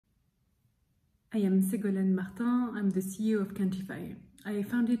I am Ségolène Martin. I'm the CEO of Kantify. I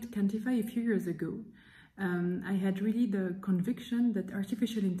founded Kantify a few years ago. I had really the conviction that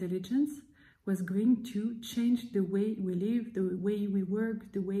artificial intelligence was going to change the way we live, the way we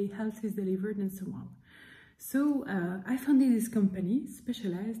work, the way health is delivered, and so on. So I founded this company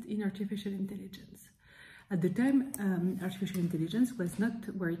specialized in artificial intelligence. At the time, artificial intelligence was not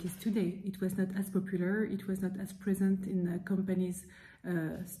where it is today. It was not as popular, it was not as present in companies'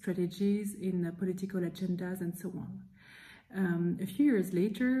 strategies, in political agendas, and so on. A few years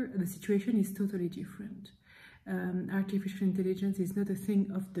later, the situation is totally different. Artificial intelligence is not a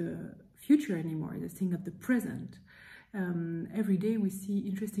thing of the future anymore, it's a thing of the present. Every day we see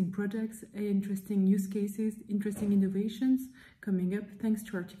interesting projects, interesting use cases, interesting innovations coming up thanks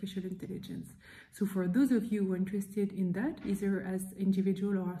to artificial intelligence. So for those of you who are interested in that, either as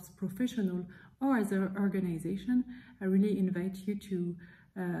individual or as professional or as an organization, I really invite you to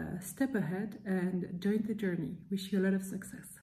step ahead and join the journey. Wish you a lot of success.